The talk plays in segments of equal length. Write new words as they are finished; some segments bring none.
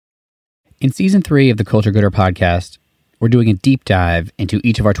In Season 3 of the Culture Gooder podcast, we're doing a deep dive into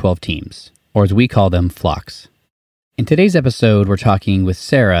each of our 12 teams, or as we call them, flocks. In today's episode, we're talking with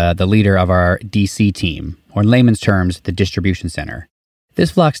Sarah, the leader of our DC team, or in layman's terms, the distribution center.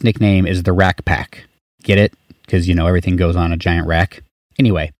 This flock's nickname is the Rack Pack. Get it? Because, everything goes on a giant rack.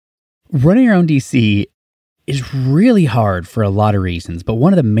 Anyway, running your own DC is really hard for a lot of reasons, but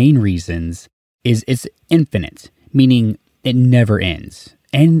one of the main reasons is it's infinite, meaning it never ends,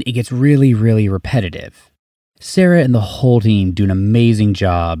 and it gets really, really repetitive. Sarah and the whole team do an amazing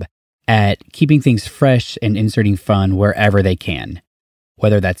job at keeping things fresh and inserting fun wherever they can,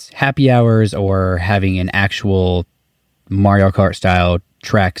 whether that's happy hours or having an actual Mario Kart style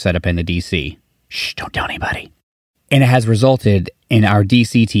track set up in the DC. Shh, don't tell anybody. And it has resulted in our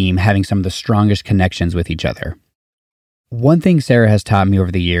DC team having some of the strongest connections with each other. One thing Sarah has taught me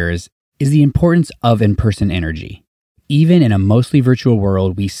over the years is the importance of in-person energy. Even in a mostly virtual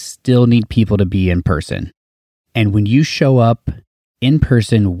world, we still need people to be in person. And when you show up in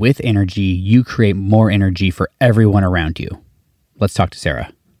person with energy, you create more energy for everyone around you. Let's talk to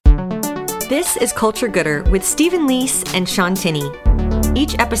Sarah. This is Culture Gooder with Stephen Leese and Sean Tinney.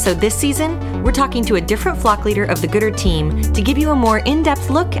 Each episode this season, we're talking to a different flock leader of the Gooder team to give you a more in-depth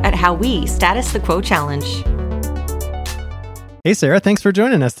look at how we status the quo challenge. Hey, Sarah, thanks for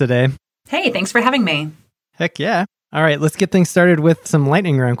joining us today. Hey, thanks for having me. Heck yeah. All right, let's get things started with some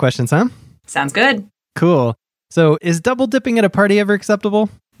lightning round questions, huh? Sounds good. Cool. So, is double dipping at a party ever acceptable?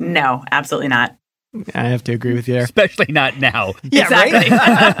 No, absolutely not. I have to agree with you there. Especially not now. Yeah, exactly.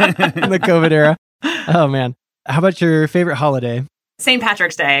 Right? In the COVID era. Oh, man. How about your favorite holiday? St.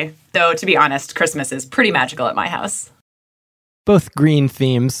 Patrick's Day, though, to be honest, Christmas is pretty magical at my house. Both green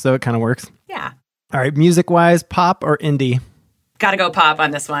themes, so it kind of works. Yeah. All right, music-wise, pop or indie? Gotta go pop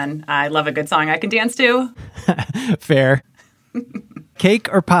on this one. I love a good song I can dance to. Fair.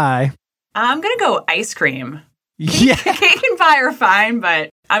 Cake or pie? I'm gonna go ice cream. Yeah. Cake and pie are fine,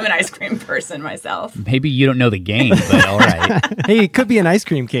 but I'm an ice cream person myself. Maybe you don't know the game, but all right. Hey, it could be an ice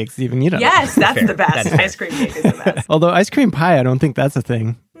cream cake, Stephen. You don't know. Yes, that's Fair. the best. That's fair. Ice cream cake is the best. Although ice cream pie, I don't think that's a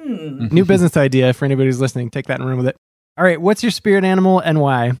thing. New business idea for anybody who's listening. Take that and run with it. All right, what's your spirit animal and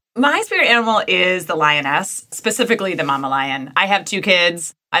why? My spirit animal is the lioness, specifically the mama lion. I have 2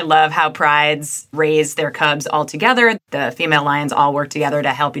 kids. I love how prides raise their cubs all together. The female lions all work together to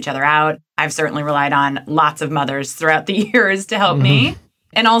help each other out. I've certainly relied on lots of mothers throughout the years to help me.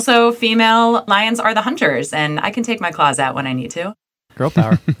 And also, female lions are the hunters, and I can take my claws out when I need to. Girl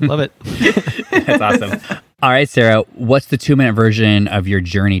power. Love it. That's awesome. All right, Sarah, what's the 2-minute version of your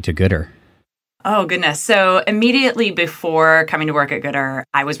journey to Gooder? Oh, goodness. So immediately before coming to work at Gooder,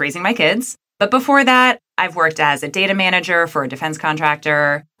 I was raising my kids. But before that, I've worked as a data manager for a defense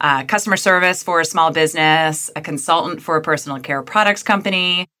contractor, customer service for a small business, a consultant for a personal care products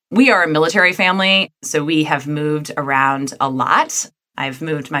company. We are a military family, so we have moved around a lot. I've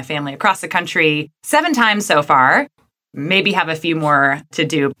moved my family across the country 7 times so far. Maybe have a few more to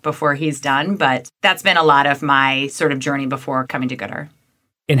do before he's done, but that's been a lot of my sort of journey before coming to Gooder.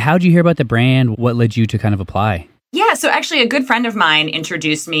 And how did you hear about the brand? What led you to kind of apply? Yeah, so actually a good friend of mine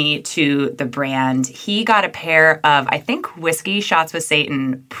introduced me to the brand. He got a pair of, I think, whiskey shots with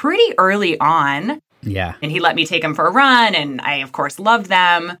Satan pretty early on. Yeah. And he let me take them for a run, and I, of course, loved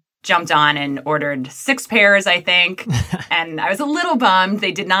them. Jumped on and ordered 6 pairs, I think. And I was a little bummed.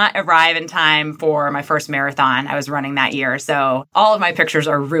 They did not arrive in time for my first marathon I was running that year. So all of my pictures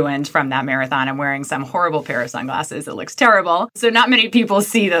are ruined from that marathon. I'm wearing some horrible pair of sunglasses. It looks terrible. So not many people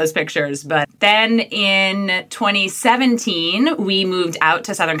see those pictures. But then in 2017, we moved out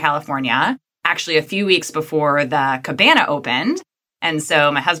to Southern California, actually a few weeks before the Cabana opened. And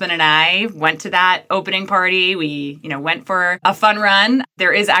so my husband and I went to that opening party. We, went for a fun run.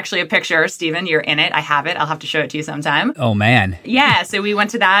 There is actually a picture. Stephen, you're in it. I have it. I'll have to show it to you sometime. Oh, man. Yeah. So we went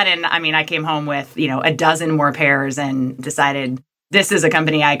to that. And I came home with, a dozen more pairs and decided this is a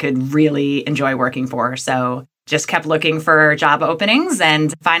company I could really enjoy working for. So just kept looking for job openings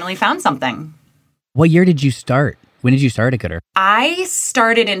and finally found something. What year did you start? When did you start at Gooder? I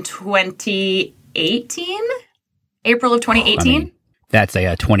started in 2018, April of 2018. That's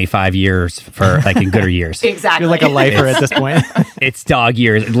 25 years for in Gooder years. Exactly. You're like a lifer at this point. It's dog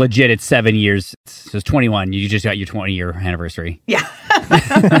years. Legit, it's 7 years. So it's 21. You just got your 20-year anniversary. Yeah.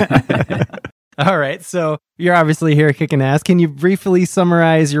 All right. So you're obviously here kicking ass. Can you briefly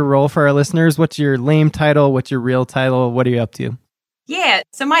summarize your role for our listeners? What's your lame title? What's your real title? What are you up to? Yeah.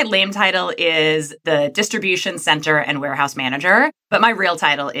 So my lame title is the distribution center and warehouse manager, but my real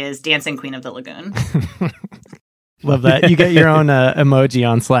title is Dancing Queen of the Lagoon. Love that. You get your own emoji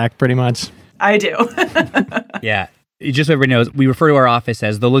on Slack, pretty much. I do. Yeah. Just so everybody knows, we refer to our office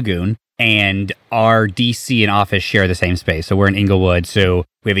as the Lagoon. and our DC and office share the same space. So we're in Inglewood. So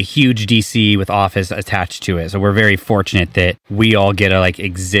we have a huge DC with office attached to it. So we're very fortunate that we all get to like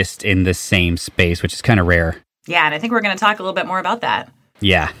exist in the same space, which is kind of rare. Yeah, and I think we're going to talk a little bit more about that.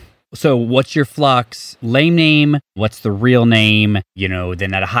 Yeah. So what's your Flock's lame name? What's the real name?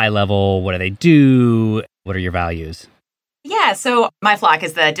 Then at a high level, what do they do? What are your values? Yeah, so my Flock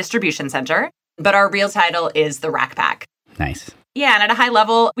is the distribution center, but our real title is the Rack Pack. Nice. Yeah, and at a high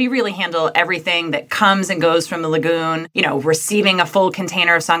level, we really handle everything that comes and goes from the lagoon, receiving a full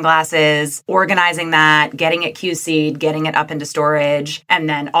container of sunglasses, organizing that, getting it QC'd, getting it up into storage, and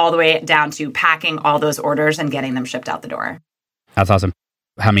then all the way down to packing all those orders and getting them shipped out the door. That's awesome.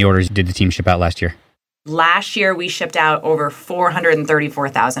 How many orders did the team ship out last year? Last year, we shipped out over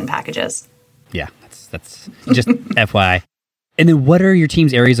 434,000 packages. Yeah, that's just FYI. And then what are your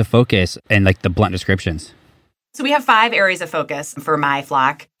team's areas of focus and like the blunt descriptions? So we have 5 areas of focus for my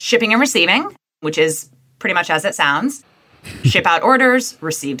Flock. Shipping and receiving, which is pretty much as it sounds. Ship out orders,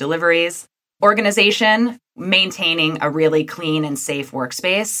 receive deliveries. Organization, maintaining a really clean and safe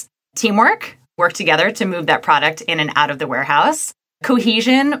workspace. Teamwork, work together to move that product in and out of the warehouse.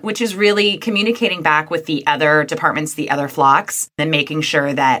 Cohesion, which is really communicating back with the other departments, the other Flocks, and making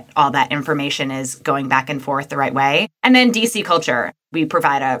sure that all that information is going back and forth the right way. And then DC culture. We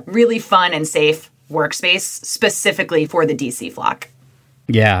provide a really fun and safe workspace specifically for the DC Flock.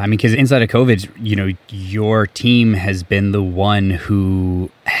 Yeah, I mean, because inside of COVID, your team has been the one who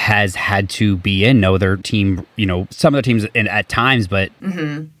has had to be in. No other team, some other teams at times, but...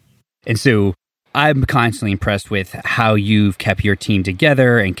 Mm-hmm. And so I'm constantly impressed with how you've kept your team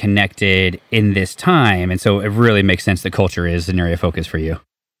together and connected in this time. And so it really makes sense that culture is an area of focus for you.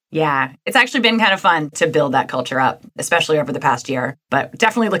 Yeah, it's actually been kind of fun to build that culture up, especially over the past year. But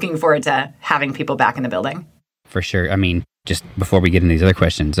definitely looking forward to having people back in the building. For sure. I mean, just before we get into these other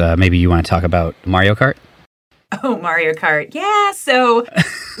questions, maybe you want to talk about Mario Kart? Oh, Mario Kart. Yeah, so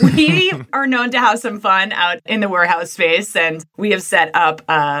we are known to have some fun out in the warehouse space, and we have set up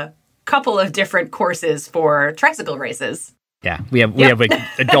a couple of different courses for tricycle races. Yeah, we have like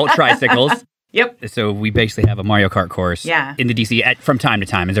adult tricycles. Yep. So we basically have a Mario Kart course in the DC from time to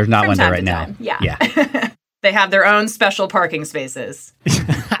time, and there's not one there right now. Yeah. They have their own special parking spaces.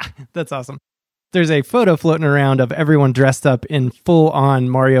 That's awesome. There's a photo floating around of everyone dressed up in full-on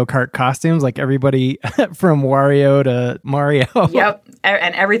Mario Kart costumes, like everybody from Wario to Mario. Yep,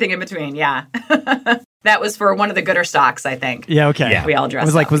 and everything in between, yeah. That was for one of the Gooder stocks, I think. Yeah, okay. Yeah. We all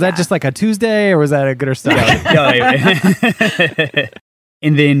dressed up. Was that just like a Tuesday, or was that a Gooder stock?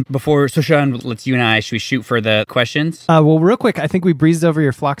 And then Sean, let's you and I, should we shoot for the questions? Well, real quick, I think we breezed over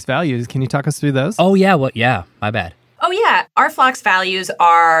your Flock's values. Can you talk us through those? Oh, yeah. Well, yeah. My bad. Oh, yeah. Our Flock's values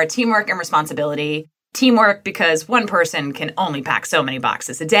are teamwork and responsibility. Teamwork because one person can only pack so many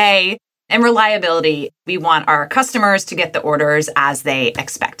boxes a day. And reliability, we want our customers to get the orders as they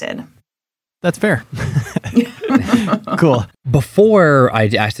expected. That's fair. Cool. Before I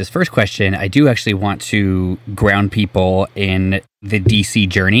ask this first question, I do actually want to ground people in the DC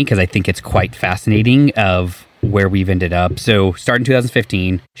journey because I think it's quite fascinating of where we've ended up. So started in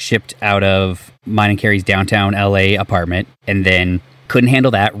 2015, shipped out of mine and Carrie's downtown LA apartment, and then couldn't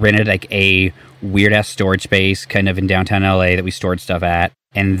handle that, rented like a weird-ass storage space kind of in downtown LA that we stored stuff at.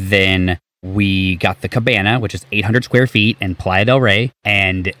 And then we got the Cabana, which is 800 square feet in Playa del Rey,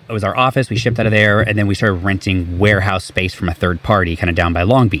 and it was our office. We shipped out of there, and then we started renting warehouse space from a third party kind of down by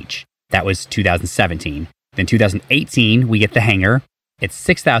Long Beach. That was 2017. Then 2018, we get the hangar. It's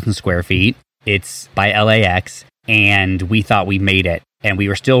 6,000 square feet. It's by LAX, and we thought we made it. And we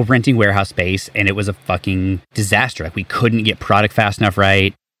were still renting warehouse space, and it was a fucking disaster. Like, we couldn't get product fast enough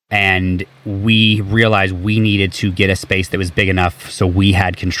right. And we realized we needed to get a space that was big enough so we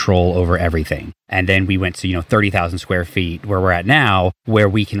had control over everything. And then we went to, 30,000 square feet where we're at now, where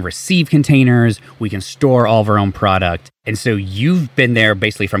we can receive containers, we can store all of our own product. And so you've been there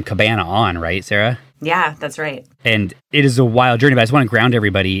basically from Cabana on, right, Sarah? Yeah, that's right. And it is a wild journey, but I just want to ground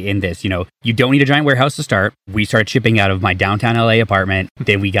everybody in this. You don't need a giant warehouse to start. We started shipping out of my downtown LA apartment.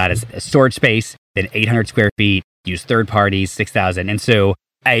 Then we got a storage space, then 800 square feet, used third parties, 6,000. And so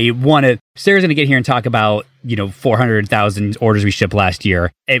Sarah's going to get here and talk about, 400,000 orders we shipped last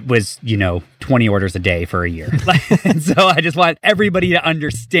year. It was, 20 orders a day for a year. And so I just want everybody to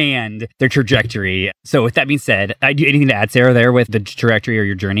understand their trajectory. So with that being said, do you anything to add, Sarah, there with the trajectory or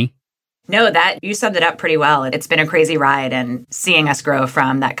your journey? No, you summed it up pretty well. It's been a crazy ride, and seeing us grow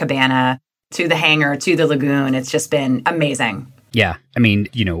from that Cabana to the hangar to the lagoon, it's just been amazing. Yeah. I mean,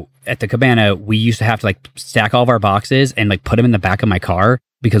 at the cabana, we used to have to like stack all of our boxes and like put them in the back of my car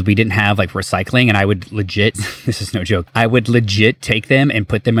because we didn't have like recycling. And I would legit, this is no joke, I would legit take them and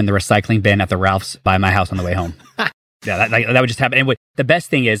put them in the recycling bin at the Ralph's by my house on the way home. Yeah, that would just happen. And the best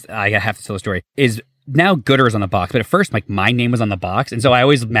thing is, I have to tell a story, is now Gooder is on the box. But at first, like, my name was on the box. And so I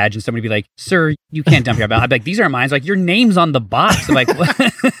always imagine somebody be like, sir, you can't dump your. I'd be like, these aren't mine. It's like, your name's on the box. I'm like,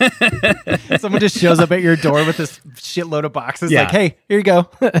 what? Someone just shows up at your door with this shitload of boxes. Yeah. Like, hey, here you go.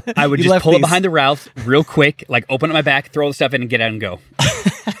 I would just pull it behind the Ralph's real quick, like open up my back, throw the stuff in and get out and go.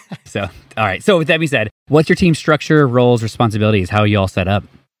 So, all right. So with that being said, what's your team structure, roles, responsibilities? How are you all set up?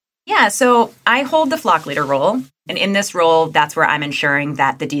 Yeah, so I hold the flock leader role. And in this role, that's where I'm ensuring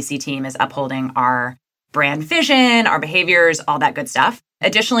that the DC team is upholding our brand vision, our behaviors, all that good stuff.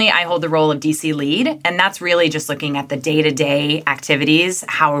 Additionally, I hold the role of DC lead, and that's really just looking at the day-to-day activities.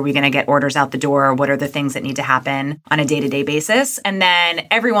 How are we going to get orders out the door? What are the things that need to happen on a day-to-day basis? And then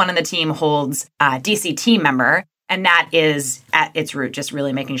everyone on the team holds a DC team member, and that is at its root just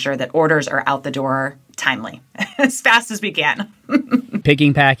really making sure that orders are out the door timely, as fast as we can.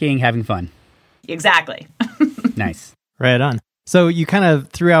 Picking, packing, having fun. Exactly. Nice. Right on. So you kind of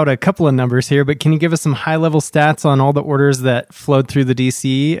threw out a couple of numbers here, but can you give us some high-level stats on all the orders that flowed through the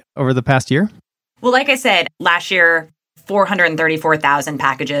DC over the past year? Well, like I said, last year, 434,000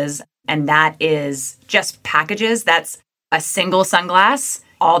 packages, and that is just packages. That's a single sunglass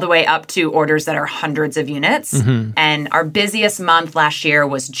all the way up to orders that are hundreds of units. Mm-hmm. And our busiest month last year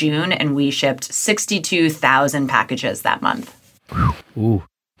was June, and we shipped 62,000 packages that month. Ooh.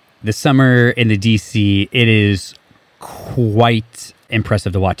 The summer in the DC, it is quite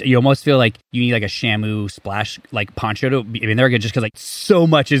impressive to watch. You almost feel like you need like a Shamu splash like poncho to be in there just because like so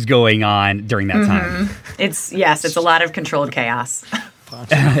much is going on during that time. It's a lot of controlled chaos.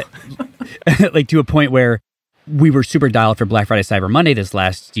 Like to a point where we were super dialed for Black Friday, Cyber Monday this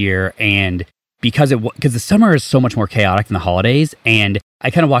last year, and because the summer is so much more chaotic than the holidays, and I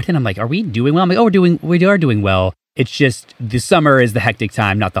kind of walked in, I'm like, are we doing well? I'm like, oh, we are doing well. It's just the summer is the hectic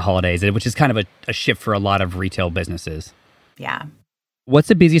time, not the holidays, which is kind of a shift for a lot of retail businesses. Yeah. What's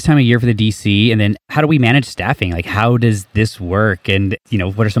the busiest time of year for the DC? And then how do we manage staffing? Like, how does this work? And,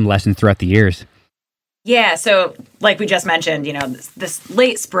 what are some lessons throughout the years? Yeah. So like we just mentioned, this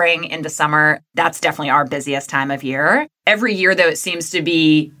late spring into summer, that's definitely our busiest time of year. Every year, though, it seems to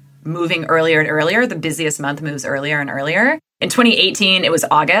be moving earlier and earlier. The busiest month moves earlier and earlier. In 2018, it was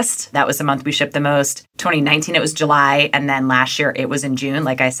August. That was the month we shipped the most. 2019, it was July. And then last year, it was in June,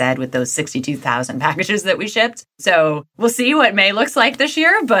 like I said, with those 62,000 packages that we shipped. So we'll see what May looks like this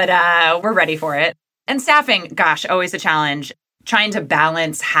year, but we're ready for it. And staffing, gosh, always a challenge. Trying to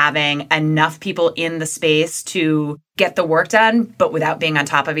balance having enough people in the space to get the work done, but without being on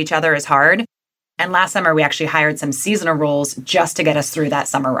top of each other is hard. And last summer, we actually hired some seasonal roles just to get us through that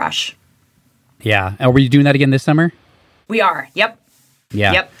summer rush. Yeah. Are we doing that again this summer? We are. Yep.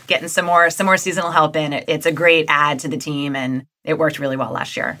 Yeah. Yep. Getting some more seasonal help in. It's a great add to the team, and it worked really well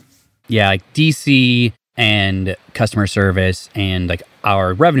last year. Yeah. Like DC and customer service and like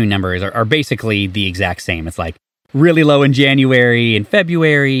our revenue numbers are basically the exact same. It's like really low in January and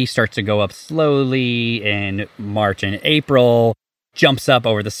February, starts to go up slowly in March and April, jumps up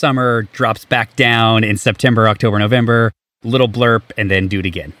over the summer, drops back down in September, October, November, little blurb, and then do it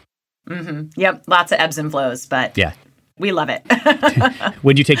again. Mm-hmm. Yep. Lots of ebbs and flows, but yeah. We love it.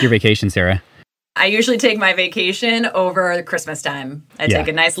 When'd you take your vacation, Sarah? I usually take my vacation over Christmas time. I take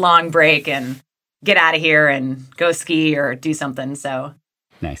a nice long break and get out of here and go ski or do something. So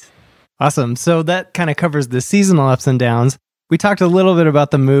nice. Awesome. So that kind of covers the seasonal ups and downs. We talked a little bit about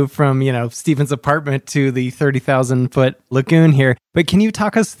the move from, Stephen's apartment to the 30,000-foot lagoon here. But can you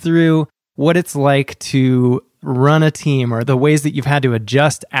talk us through what it's like to run a team or the ways that you've had to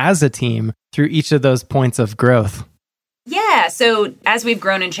adjust as a team through each of those points of growth? Yeah. So as we've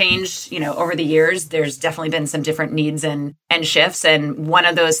grown and changed, over the years, there's definitely been some different needs and shifts. And one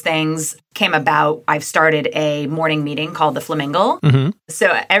of those things came about. I've started a morning meeting called the Flamingo. Mm-hmm.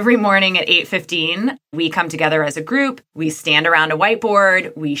 So every morning at 8:15, we come together as a group. We stand around a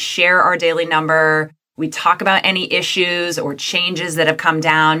whiteboard. We share our daily number. We talk about any issues or changes that have come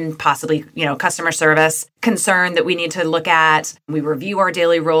down, possibly, customer service concern that we need to look at. We review our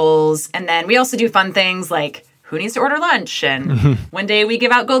daily roles. And then we also do fun things like who needs to order lunch? And one day we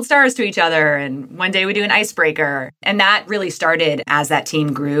give out gold stars to each other. And one day we do an icebreaker. And that really started as that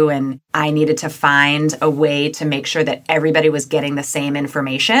team grew. And I needed to find a way to make sure that everybody was getting the same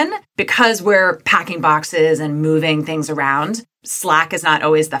information. Because we're packing boxes and moving things around, Slack is not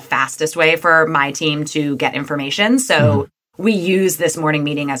always the fastest way for my team to get information. So we use this morning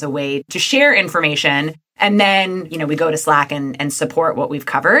meeting as a way to share information And then, we go to Slack and support what we've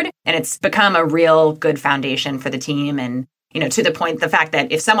covered. And it's become a real good foundation for the team. And, to the point, the fact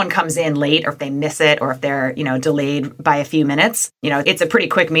that if someone comes in late or if they miss it or if they're, delayed by a few minutes, it's a pretty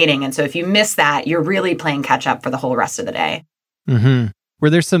quick meeting. And so if you miss that, you're really playing catch up for the whole rest of the day. Mm-hmm. Were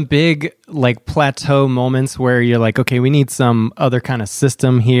there some big plateau moments where you're like, okay, we need some other kind of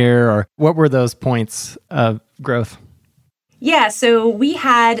system here? Or what were those points of growth? Yeah, so we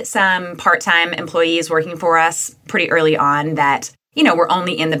had some part-time employees working for us pretty early on that, were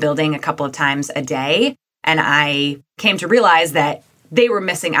only in the building a couple of times a day. And I came to realize that they were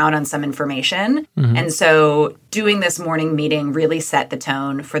missing out on some information. Mm-hmm. And so doing this morning meeting really set the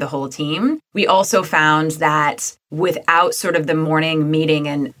tone for the whole team. We also found that without sort of the morning meeting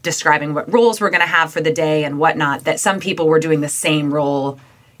and describing what roles we're going to have for the day and whatnot, that some people were doing the same role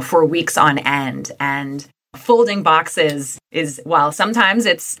for weeks on end. And folding boxes is, while sometimes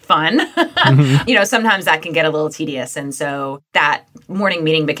it's fun, mm-hmm. Sometimes that can get a little tedious. And so that morning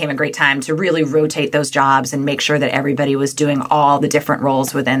meeting became a great time to really rotate those jobs and make sure that everybody was doing all the different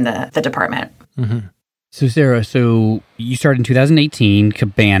roles within the department. Mm-hmm. So Sarah, you started in 2018,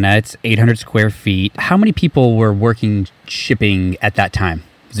 Cabana, it's 800 square feet. How many people were working shipping at that time?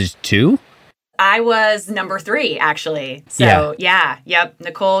 Was it just 2? I was number 3, actually. So yep.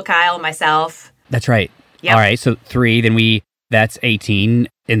 Nicole, Kyle, myself. That's right. Yep. All right, so 3, that's 18.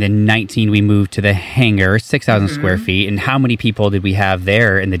 And then 19, we moved to the hangar, 6,000 mm-hmm. square feet. And how many people did we have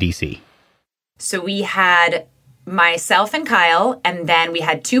there in the DC? So we had myself and Kyle, and then we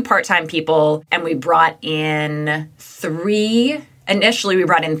had 2 part-time people, and we brought in 3. Initially, we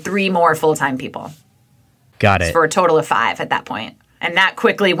brought in 3 more full-time people. Got it. So for a total of 5 at that point. And that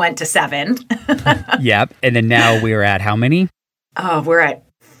quickly went to 7. Yep. And then now we're at how many? Oh, we're at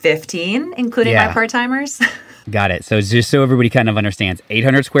 15, including my part-timers. Got it. So just so everybody kind of understands,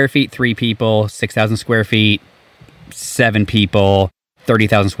 800 square feet, 3 people, 6,000 square feet, 7 people,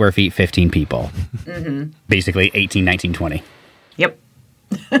 30,000 square feet, 15 people. Mm-hmm. Basically 18, 19, 20. Yep.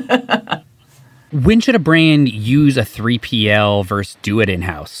 When should a brand use a 3PL versus do it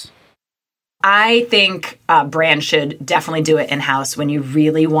in-house? I think a brand should definitely do it in-house when you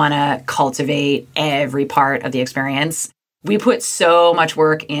really want to cultivate every part of the experience. We put so much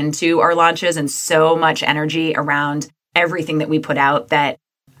work into our launches and so much energy around everything that we put out that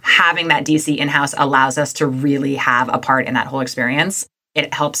having that DC in-house allows us to really have a part in that whole experience.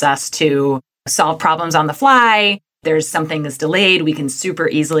 It helps us to solve problems on the fly. There's something that's delayed, we can super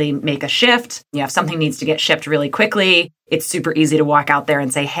easily make a shift. If something needs to get shipped really quickly, it's super easy to walk out there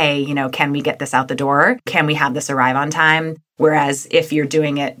and say, hey, can we get this out the door? Can we have this arrive on time? Whereas if you're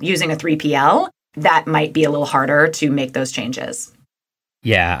doing it using a 3PL, that might be a little harder to make those changes.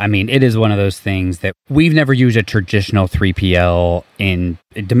 Yeah, I mean, it is one of those things that we've never used a traditional 3PL in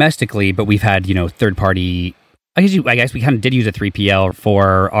domestically, but we've had, third party. I guess we kind of did use a 3PL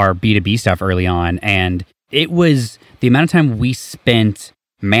for our B2B stuff early on, and it was the amount of time we spent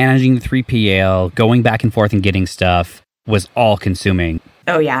managing the 3PL, going back and forth and getting stuff was all consuming.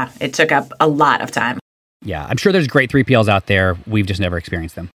 Oh yeah, it took up a lot of time. Yeah, I'm sure there's great 3PLs out there. We've just never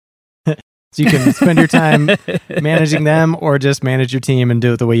experienced them. So you can spend your time managing them or just manage your team and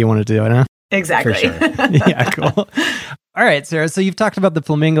do it the way you want to do it, huh? Exactly. For sure. Yeah, cool. All right, Sarah. So you've talked about the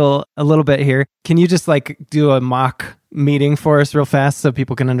Flamingo a little bit here. Can you just do a mock meeting for us real fast so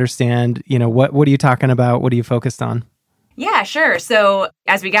people can understand, what are you talking about? What are you focused on? Yeah, sure. So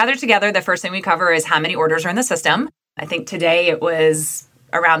as we gather together, the first thing we cover is how many orders are in the system. I think today it was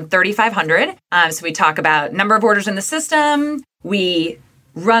around 3,500. So we talk about number of orders in the system. We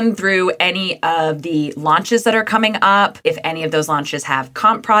run through any of the launches that are coming up. If any of those launches have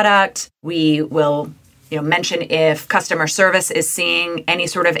comp product, we will mention if customer service is seeing any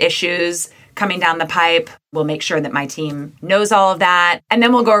sort of issues coming down the pipe. We'll make sure that my team knows all of that. And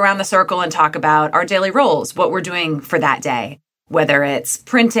then we'll go around the circle and talk about our daily roles, what we're doing for that day, whether it's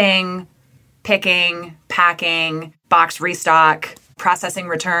printing, picking, packing, box restock, processing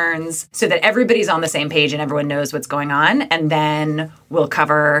returns, so that everybody's on the same page and everyone knows what's going on. And then we'll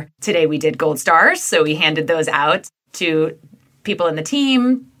cover, today we did gold stars, so we handed those out to people in the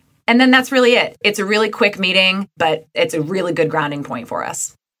team. And then that's really it. It's a really quick meeting, but it's a really good grounding point for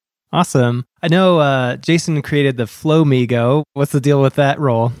us. Awesome. I know Jason created the Flowmigo. What's the deal with that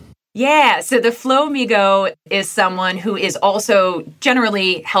role? Yeah, so the Flowmigo is someone who is also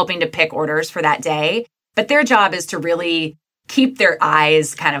generally helping to pick orders for that day, but their job is to really keep their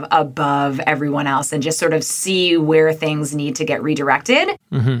eyes kind of above everyone else and just sort of see where things need to get redirected.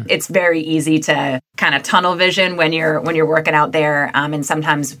 Mm-hmm. It's very easy to kind of tunnel vision when you're working out there. And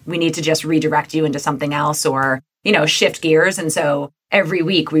sometimes we need to just redirect you into something else or, shift gears. And so every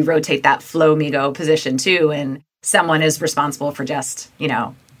week we rotate that flow MIGO position too. And someone is responsible for just,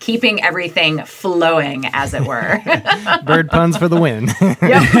 keeping everything flowing, as it were. Bird puns for the win.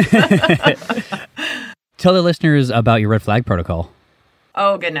 Tell the listeners about your red flag protocol.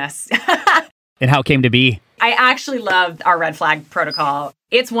 Oh, goodness. And how it came to be. I actually loved our red flag protocol.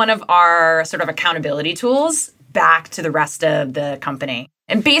 It's one of our sort of accountability tools back to the rest of the company.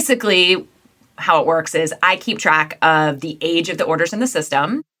 And basically, how it works is I keep track of the age of the orders in the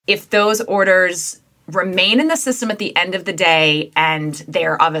system. If those orders remain in the system at the end of the day and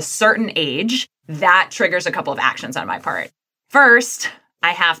they're of a certain age, that triggers a couple of actions on my part. First,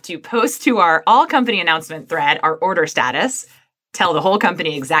 I have to post to our all company announcement thread our order status, tell the whole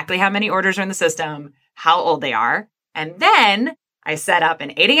company exactly how many orders are in the system, how old they are. And then I set up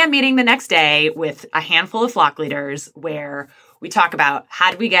an 8 a.m. meeting the next day with a handful of flock leaders where we talk about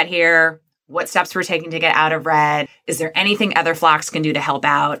how did we get here, what steps we're taking to get out of red, is there anything other flocks can do to help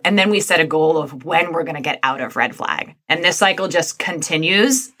out? And then we set a goal of when we're going to get out of red flag. And this cycle just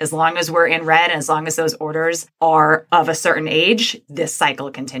continues as long as we're in red and as long as those orders are of a certain age, this cycle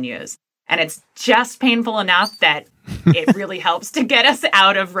continues. And it's just painful enough that it really helps to get us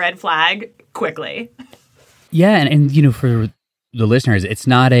out of red flag quickly. Yeah, and for the listeners, it's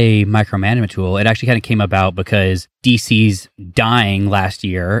not a micromanagement tool. It actually kind of came about because DC's dying last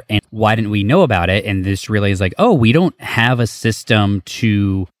year, and why didn't we know about it? And this really is like, oh, we don't have a system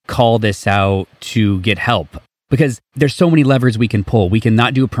to call this out to get help. Because there's so many levers we can pull. We can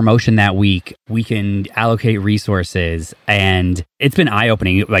not do a promotion that week. We can allocate resources. And it's been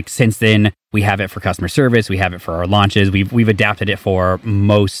eye-opening. Like since then, we have it for customer service. We have it for our launches. We've adapted it for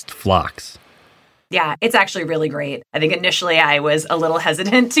most flocks. Yeah, it's actually really great. I think initially I was a little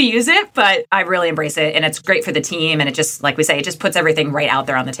hesitant to use it, but I really embrace it. And it's great for the team. And it just, like we say, it just puts everything right out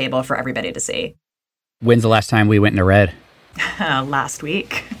there on the table for everybody to see. When's the last time we went into red? Last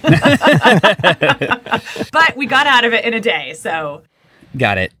week. But we got out of it in a day, so.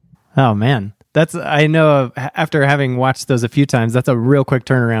 Got it. Oh, man. I know after having watched those a few times, that's a real quick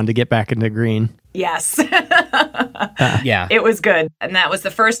turnaround to get back into green. Yes. Yeah. It was good. And that was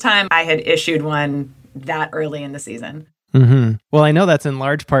the first time I had issued one that early in the season. Mm-hmm. Well, I know that's in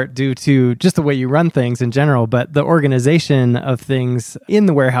large part due to just the way you run things in general, but the organization of things in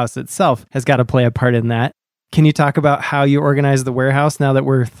the warehouse itself has got to play a part in that. Can you talk about how you organize the warehouse now that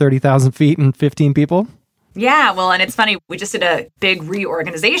we're 30,000 feet and 15 people? Yeah, well, and it's funny, we just did a big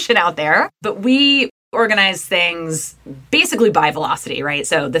reorganization out there, but we organize things basically by velocity, right?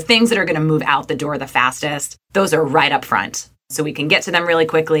 So the things that are going to move out the door the fastest, those are right up front. So we can get to them really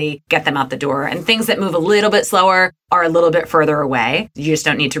quickly, get them out the door. And things that move a little bit slower are a little bit further away. You just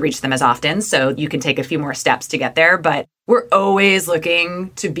don't need to reach them as often. So you can take a few more steps to get there. But we're always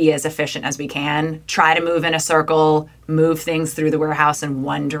looking to be as efficient as we can. Try to move in a circle, move things through the warehouse in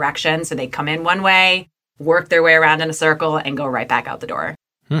one direction. So they come in one way, work their way around in a circle, and go right back out the door.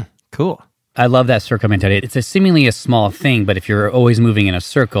 Cool. I love that circle mentality. It's seemingly a small thing, but if you're always moving in a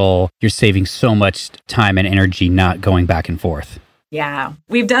circle, you're saving so much time and energy not going back and forth. Yeah.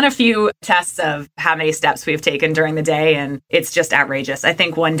 We've done a few tests of how many steps we've taken during the day, and it's just outrageous. I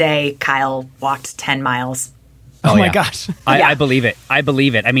think one day Kyle walked 10 miles. Oh my yeah. gosh. I believe it. I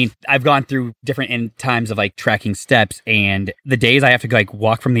believe it. I mean, I've gone through different times of like tracking steps, and the days I have to like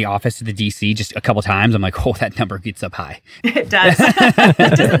walk from the office to the DC just a couple times, I'm like, oh, that number gets up high. It does.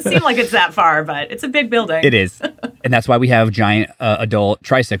 It doesn't seem like it's that far, but it's a big building. It is. And that's why we have giant adult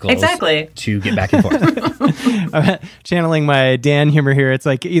tricycles. Exactly. To get back and forth. Channeling my Dan humor here, it's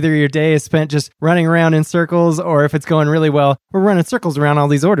like either your day is spent just running around in circles, or if it's going really well, we're running circles around all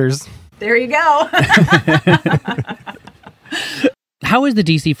these orders. There you go. How is the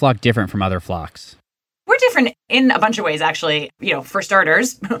DC flock different from other flocks? We're different in a bunch of ways, actually. For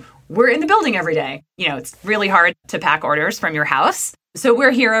starters, we're in the building every day. It's really hard to pack orders from your house. So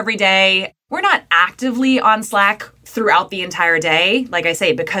we're here every day. We're not actively on Slack throughout the entire day. Like I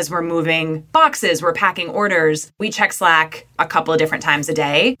say, because we're moving boxes, we're packing orders, we check Slack a couple of different times a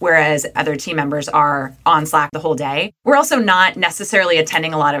day, whereas other team members are on Slack the whole day. We're also not necessarily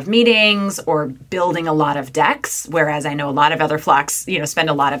attending a lot of meetings or building a lot of decks, whereas I know a lot of other flocks, spend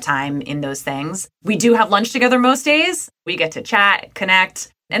a lot of time in those things. We do have lunch together most days. We get to chat,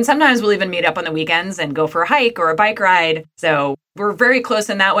 connect. And sometimes we'll even meet up on the weekends and go for a hike or a bike ride. So we're very close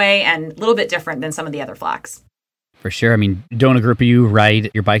in that way and a little bit different than some of the other flocks. For sure. I mean, don't a group of you ride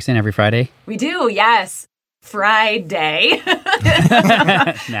your bikes in every Friday? We do, yes. Friday.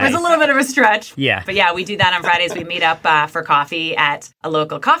 Nice. It was a little bit of a stretch. Yeah. But yeah, we do that on Fridays. We meet up for coffee at a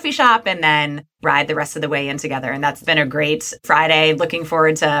local coffee shop and then ride the rest of the way in together. And that's been a great Friday. Looking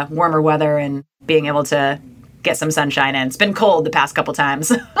forward to warmer weather and being able to get some sunshine in. It's been cold the past couple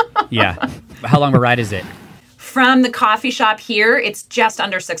times. Yeah. How long of a ride is it? From the coffee shop here, it's just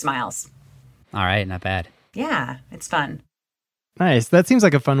under 6 miles. All right, not bad. Yeah, it's fun. Nice. That seems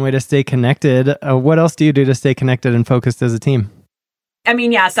like a fun way to stay connected. What else do you do to stay connected and focused as a team? I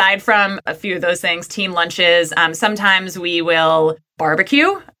mean, yeah, aside from a few of those things, team lunches, sometimes we will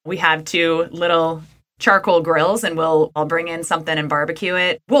barbecue. We have 2 little charcoal grills and I'll bring in something and barbecue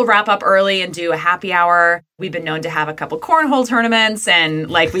it. We'll wrap up early and do a happy hour. We've been known to have a couple cornhole tournaments. And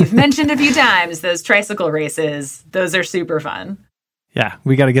like we've mentioned a few times, those tricycle races, those are super fun. Yeah,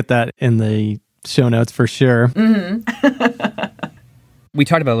 we got to get that in the show notes for sure. Mm-hmm. We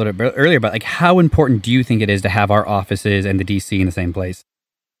talked about a little bit earlier about like how important do you think it is to have our offices and the DC in the same place?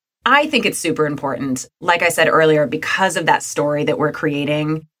 I think it's super important. Like I said earlier, because of that story that we're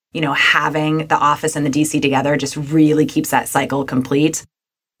creating, having the office and the DC together just really keeps that cycle complete.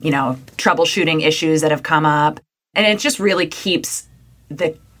 Troubleshooting issues that have come up. And it just really keeps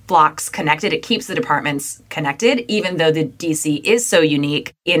the flocks connected. It keeps the departments connected, even though the DC is so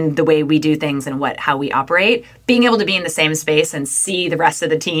unique in the way we do things and how we operate. Being able to be in the same space and see the rest of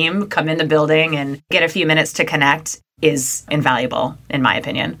the team come in the building and get a few minutes to connect is invaluable, in my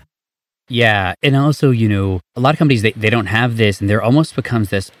opinion. Yeah. And also, a lot of companies, they don't have this and there almost becomes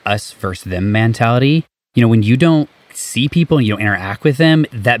this us versus them mentality. When you don't see people and you don't interact with them,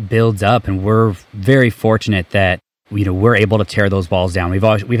 that builds up. And we're very fortunate that we're able to tear those walls down.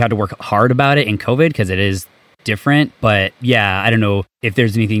 We've had to work hard about it in COVID because it is different. But yeah, I don't know if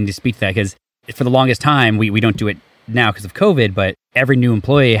there's anything to speak to that because for the longest time, we don't do it now because of COVID, but every new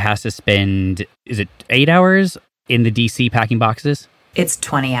employee has to spend, is it 8 hours in the DC packing boxes? It's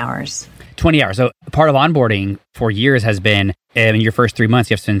 20 hours. 20 hours. So part of onboarding for years has been in your first 3 months,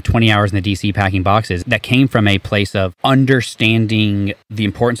 you have to spend 20 hours in the DC packing boxes. That came from a place of understanding the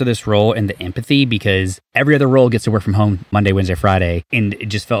importance of this role and the empathy because every other role gets to work from home Monday, Wednesday, Friday. And it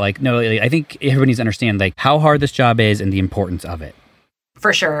just felt like, no, I think everybody needs to understand like how hard this job is and the importance of it.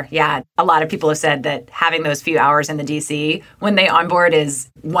 For sure. Yeah. A lot of people have said that having those few hours in the DC when they onboard is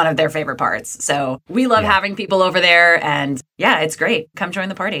one of their favorite parts. So we love having people over there and yeah, it's great. Come join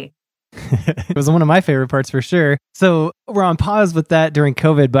the party. It was one of my favorite parts for sure. So we're on pause with that during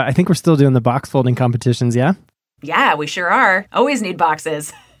COVID, but I think we're still doing the box folding competitions, yeah? Yeah, we sure are. Always need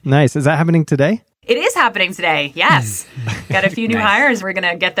boxes. Nice. Is that happening today? It is happening today. Yes. Got a few new hires. We're going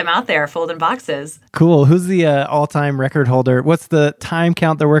to get them out there folding boxes. Cool. Who's the all-time record holder? What's the time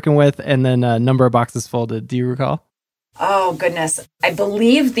count they're working with and then number of boxes folded? Do you recall? Oh, goodness. I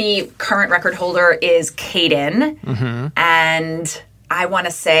believe the current record holder is Caden. Mm-hmm. And I want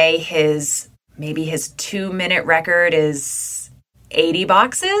to say his 2-minute record is 80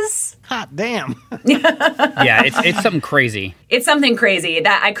 boxes. Hot damn. Yeah, it's something crazy. It's something crazy.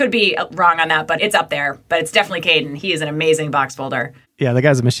 That I could be wrong on that, but it's up there. But it's definitely Caden. He is an amazing box folder. Yeah, the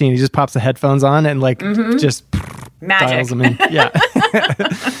guy's a machine. He just pops the headphones on and just magic. Dials them in. Yeah.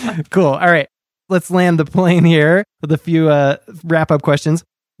 Cool. All right. Let's land the plane here with a few wrap-up questions.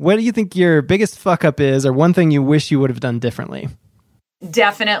 What do you think your biggest fuck-up is or one thing you wish you would have done differently?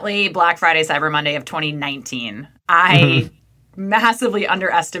 Definitely Black Friday, Cyber Monday of 2019. I massively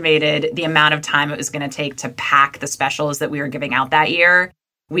underestimated the amount of time it was going to take to pack the specials that we were giving out that year.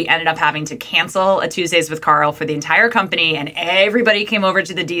 We ended up having to cancel a Tuesdays with Carl for the entire company, and everybody came over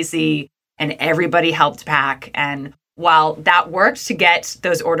to the DC, and everybody helped pack. And while that worked to get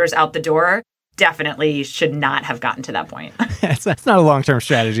those orders out the door, definitely should not have gotten to that point. That's not a long-term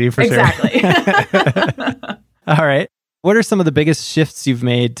strategy for sure. Exactly. All right. What are some of the biggest shifts you've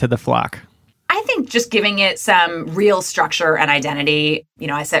made to the flock? I think just giving it some real structure and identity.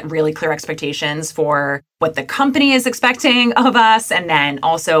 I set really clear expectations for what the company is expecting of us and then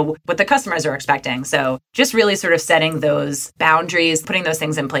also what the customers are expecting. So just really sort of setting those boundaries, putting those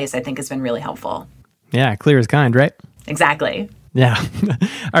things in place, I think has been really helpful. Yeah, clear as kind, right? Exactly. Yeah.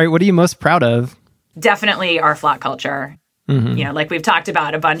 All right. What are you most proud of? Definitely our flock culture. Mm-hmm. Like we've talked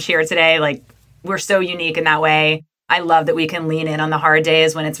about a bunch here today, like we're so unique in that way. I love that we can lean in on the hard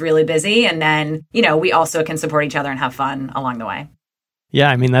days when it's really busy. And then, we also can support each other and have fun along the way. Yeah.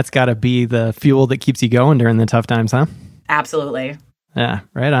 I mean, that's got to be the fuel that keeps you going during the tough times, huh? Absolutely. Yeah.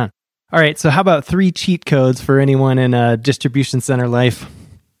 Right on. All right. So how about 3 cheat codes for anyone in a distribution center life?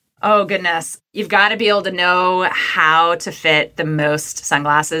 Oh, goodness. You've got to be able to know how to fit the most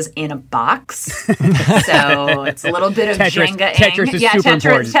sunglasses in a box. So it's a little bit of Jenga-ing. Tetris is super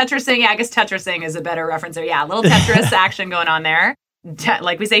important. Tetrising. Yeah, I guess Tetrising is a better reference there. Yeah, a little Tetris action going on there.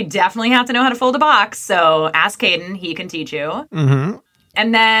 Like we say, definitely have to know how to fold a box. So ask Caden. He can teach you. Mm-hmm.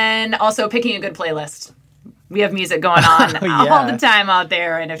 And then also picking a good playlist. We have music going on Yeah. all the time out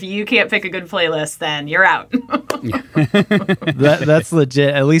there, and if you can't pick a good playlist, then you're out. That's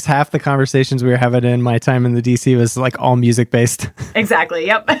legit. At least half the conversations we were having in my time in the DC was like all music based. Exactly.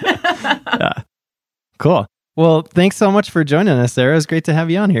 Yep. Yeah. Cool. Well, thanks so much for joining us, Sarah. It was great to have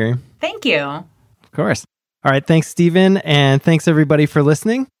you on here. Thank you. Of course. All right. Thanks, Stephen. And thanks everybody for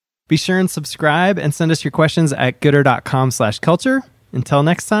listening. Be sure and subscribe and send us your questions at gooder.com/culture. Until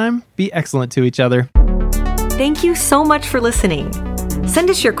next time, be excellent to each other. Thank you so much for listening. Send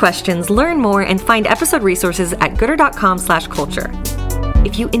us your questions, learn more, and find episode resources at gooder.com/culture.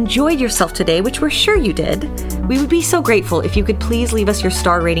 If you enjoyed yourself today, which we're sure you did, we would be so grateful if you could please leave us your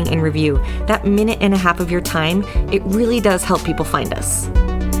star rating and review. That minute and a half of your time, it really does help people find us.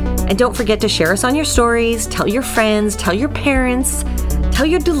 And don't forget to share us on your stories, tell your friends, tell your parents, tell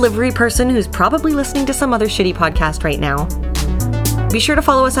your delivery person who's probably listening to some other shitty podcast right now. Be sure to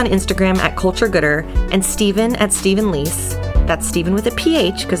follow us on Instagram at Culture Gooder and Stephen at Stephen Leese. That's Stephen with a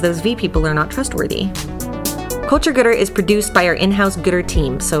PH because those V people are not trustworthy. Culture Gooder is produced by our in-house Gooder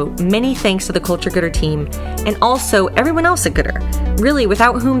team, so many thanks to the Culture Gooder team and also everyone else at Gooder, really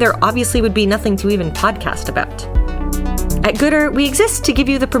without whom there obviously would be nothing to even podcast about. At Gooder, we exist to give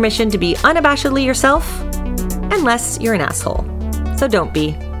you the permission to be unabashedly yourself, unless you're an asshole. So don't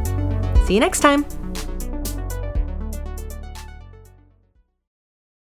be. See you next time.